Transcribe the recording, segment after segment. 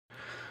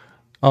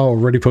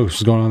Alrighty, folks,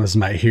 what's going on? This is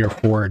Matt here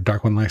for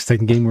Dark One Linux Tech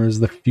and Gamers,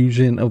 the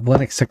fusion of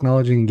Linux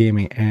technology and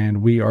gaming,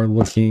 and we are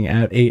looking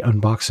at a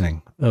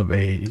unboxing of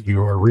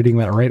you are reading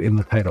that right in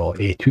the title,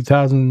 a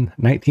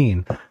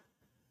 2019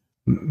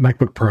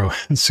 MacBook Pro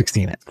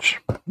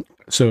 16-inch.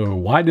 So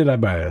why did I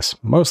buy this?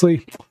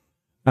 Mostly,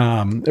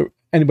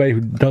 anybody who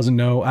doesn't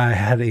know, I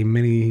had a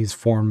Minis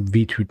Form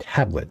V2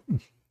 tablet.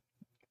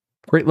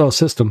 Great little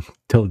system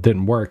till it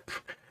didn't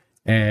work,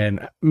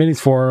 and Minis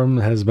Forum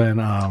has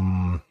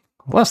been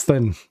less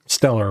than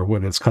stellar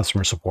with its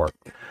customer support.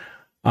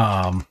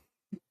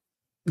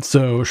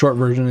 So short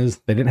version is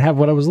they didn't have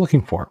what I was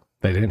looking for.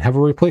 They didn't have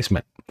a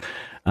replacement.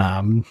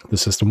 The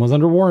system was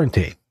under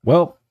warranty.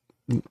 Well,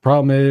 the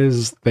problem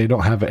is they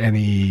don't have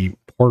any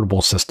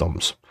portable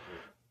systems.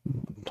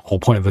 The whole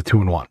point of the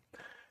 2-in-1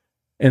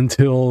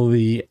 until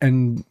the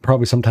end,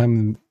 probably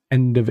sometime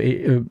end of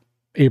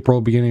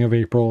April, beginning of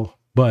April.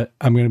 But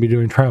I'm going to be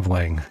doing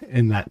traveling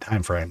in that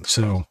time frame,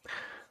 so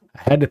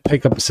I had to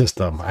pick up a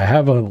system. I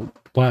have a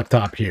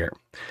laptop here.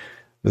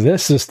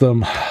 This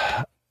system,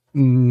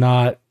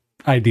 not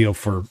ideal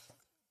for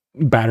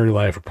battery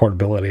life or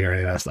portability or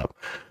any of that stuff.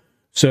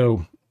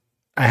 So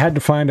I had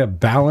to find a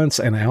balance,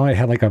 and I only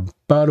had like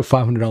about a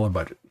 $500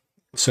 budget.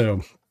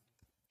 So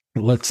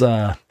let's,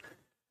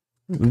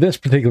 this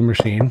particular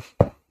machine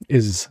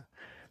is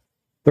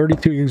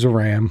 32 gigs of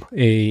RAM,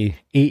 a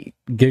 8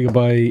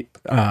 gigabyte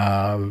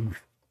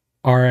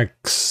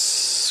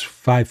RX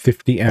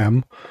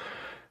 550M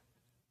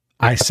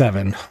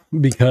i7,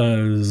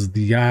 because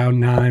the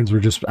i9s were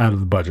just out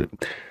of the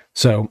budget.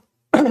 So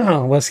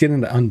let's get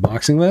into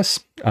unboxing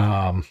this.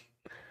 I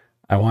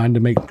wanted to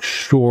make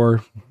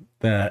sure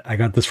that I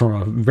got this from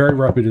a very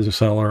reputable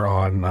seller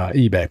on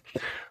eBay.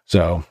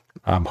 So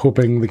I'm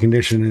hoping the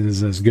condition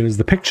is as good as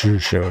the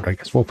pictures showed. I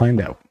guess we'll find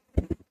out.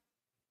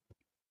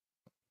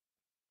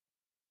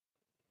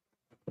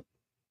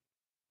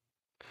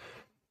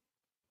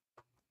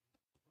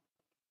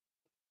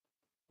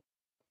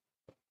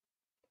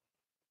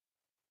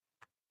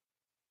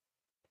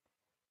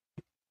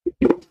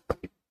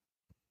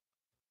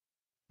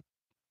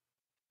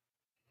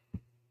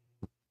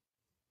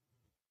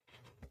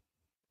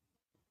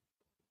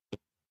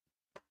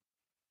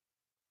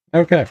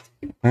 Okay,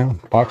 well,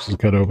 box is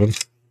cut open.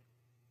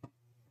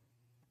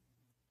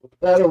 Put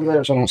that over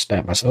there so I don't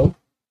stab myself.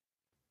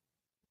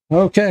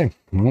 Okay,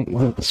 well,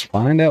 let's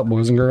find out,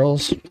 boys and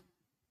girls.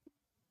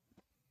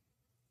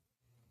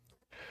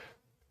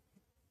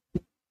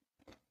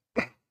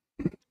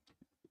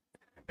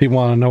 People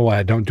want to know why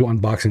I don't do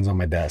unboxings on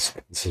my desk.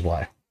 This is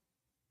why.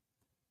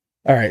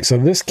 All right, so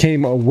this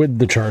came with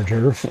the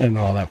charger and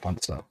all that fun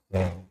stuff.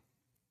 So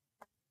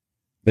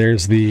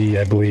there's the,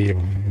 I believe,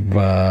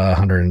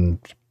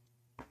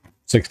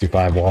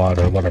 165 watt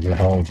or whatever the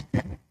hell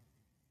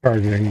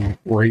charging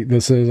rate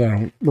this is. I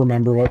don't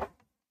remember what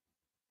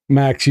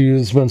Macs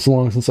use. It's been so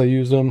long since I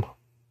used them.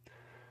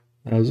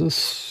 Now, is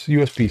this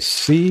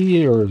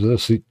USB-C or is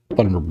this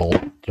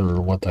Thunderbolt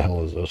or what the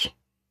hell is this?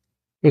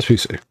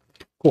 USB-C.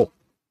 Cool.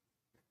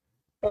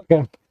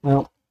 Okay,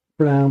 well,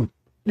 for now,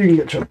 you can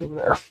get checked over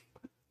there.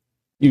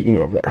 You can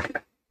go over there.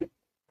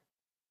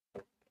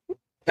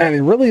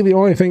 And really the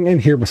only thing in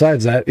here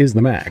besides that is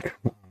the Mac.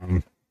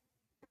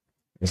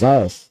 There's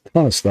not a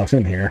ton of stuff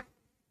in here.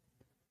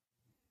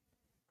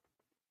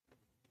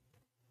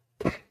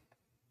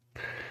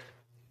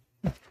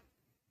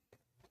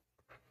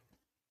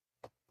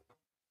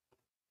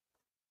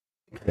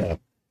 Yeah,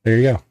 there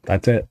you go.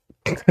 That's it.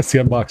 That's the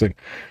unboxing.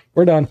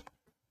 We're done.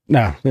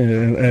 No,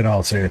 in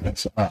all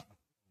seriousness.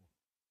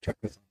 Check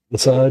this on the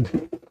side.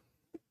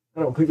 I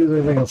don't think there's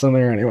anything else in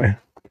there anyway.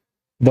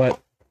 But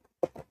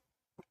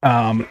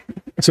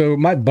so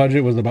my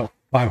budget was about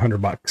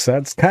 $500.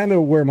 That's kind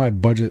of where my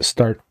budget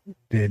started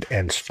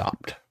and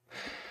stopped.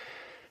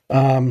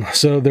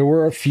 So there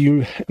were a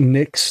few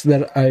nicks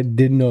that I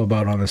didn't know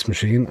about on this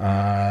machine.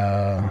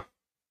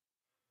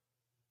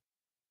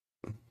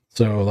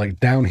 So like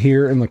down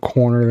here in the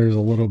corner, there's a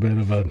little bit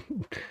of a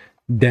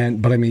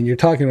dent, but I mean, you're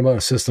talking about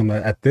a system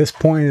that at this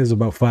point is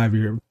about 5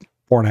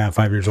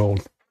 years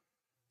old.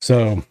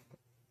 So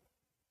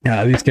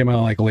yeah, these came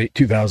out like late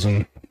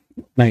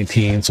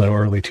 2019, so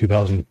early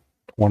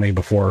 2020,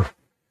 before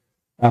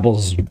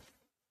Apple's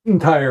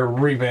entire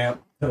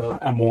revamp to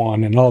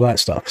M1 and all that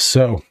stuff.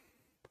 So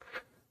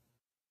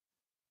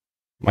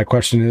my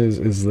question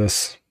is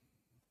this,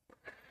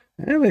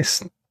 and they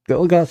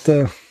still got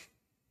the,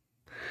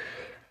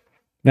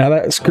 now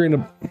that screen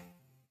of,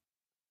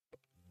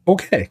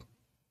 okay,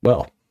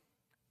 well,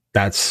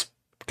 that's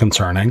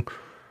concerning,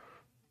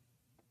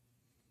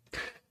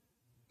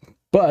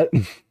 but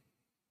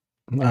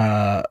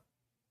not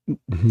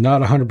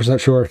 100%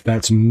 sure if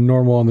that's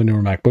normal on the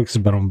newer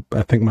MacBooks, but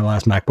I think my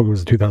last MacBook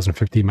was a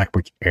 2015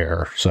 MacBook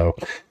Air, so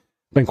it's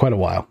been quite a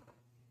while.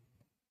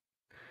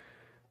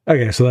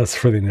 Okay, so that's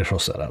for the initial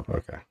setup.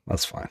 Okay,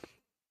 that's fine.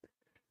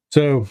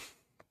 So,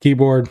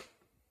 keyboard.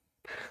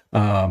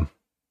 Yeah,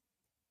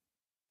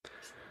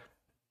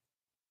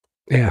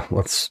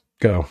 let's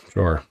go.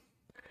 Sure.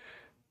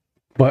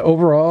 But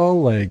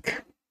overall,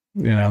 like,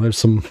 You know, there's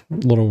some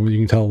little, you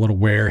can tell a little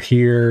wear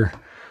here,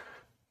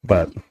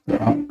 but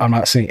I'm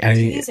not seeing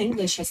any. Use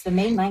English as the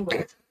main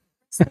language.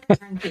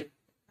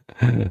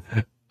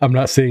 I'm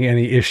not seeing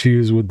any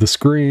issues with the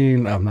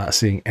screen. I'm not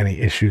seeing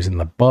any issues in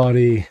the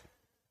body.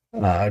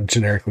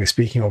 Generically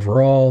speaking,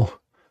 overall,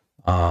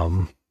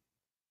 all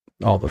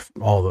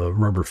the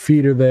rubber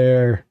feet are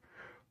there.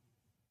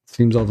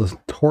 Seems all the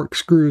torque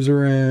screws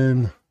are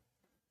in.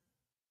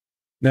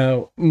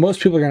 Now,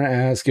 most people are going to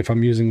ask if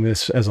I'm using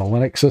this as a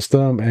Linux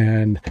system,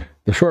 and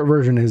the short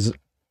version is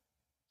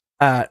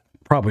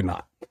probably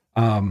not.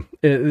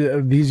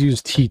 These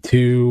use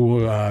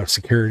T2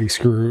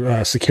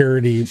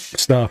 security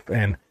stuff,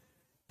 and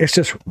it's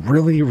just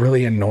really,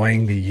 really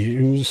annoying to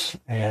use,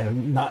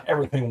 and not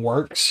everything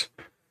works.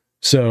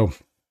 So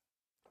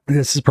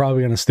this is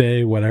probably going to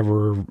stay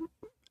whatever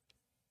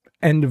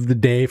end of the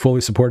day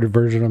fully supported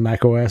version of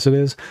macOS it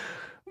is.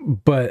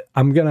 But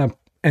I'm going to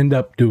end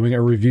up doing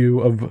a review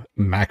of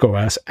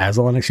macOS as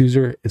a Linux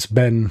user. It's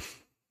been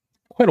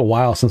quite a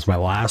while since my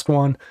last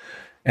one,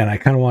 and I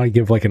kind of want to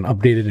give like an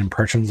updated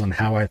impressions on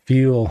how I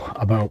feel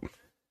about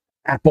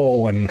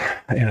Apple and,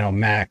 you know,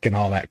 Mac and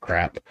all that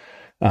crap.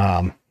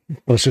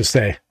 Let's just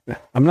say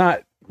I'm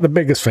not the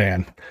biggest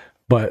fan,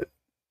 but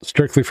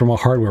strictly from a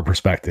hardware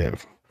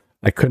perspective,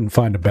 I couldn't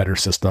find a better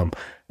system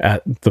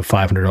at the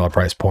 $500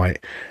 price point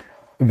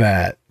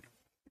that,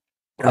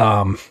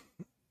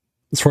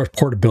 as far as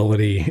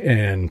portability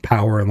and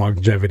power and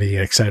longevity,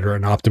 etc.,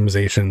 and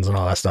optimizations and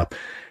all that stuff.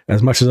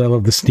 As much as I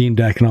love the Steam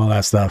Deck and all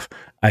that stuff,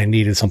 I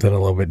needed something a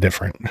little bit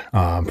different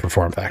for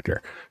form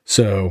factor.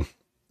 So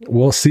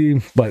we'll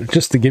see. But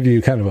just to give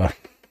you kind of a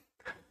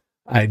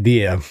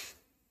idea,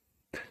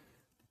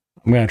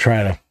 I'm going to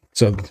try to.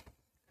 So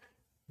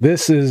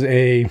this is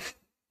a,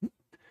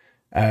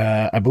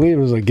 I believe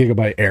it was a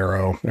Gigabyte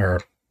Aero,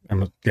 or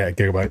yeah,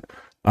 Gigabyte.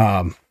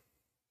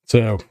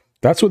 So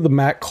that's with the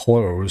Mac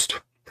closed.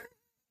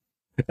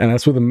 And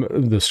that's with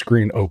the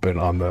screen open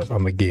on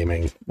the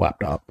gaming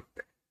laptop.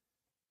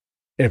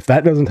 If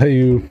that doesn't tell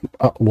you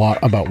a lot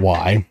about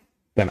why,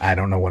 then I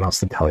don't know what else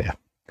to tell you.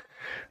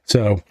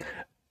 So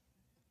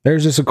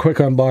there's just a quick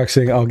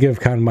unboxing. I'll give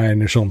kind of my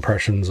initial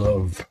impressions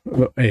of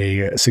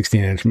a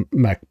 16-inch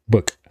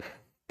MacBook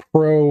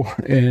Pro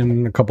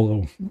in a couple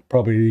of,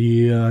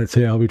 probably, I'd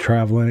say I'll be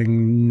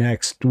traveling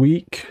next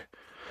week.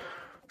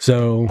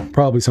 So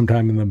probably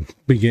sometime in the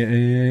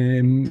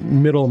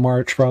middle of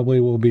March probably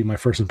will be my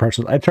first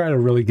impressions. I try to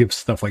really give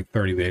stuff like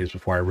 30 days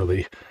before I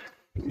really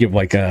give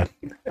like a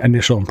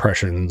initial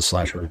impression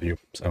 / review.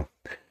 So,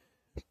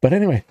 but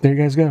anyway, there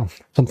you guys go.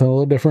 Something a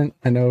little different.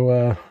 I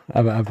know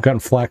I've gotten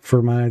flack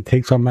for my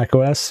takes on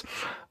macOS.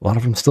 A lot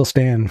of them still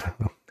stand.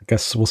 I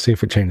guess we'll see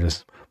if it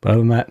changes. But other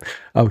than that,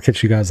 I'll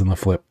catch you guys on the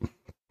flip.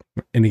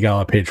 Indie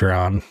Gala,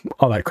 Patreon,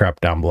 all that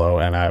crap down below,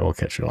 and I will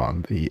catch you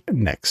on the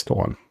next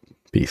one.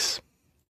 Peace.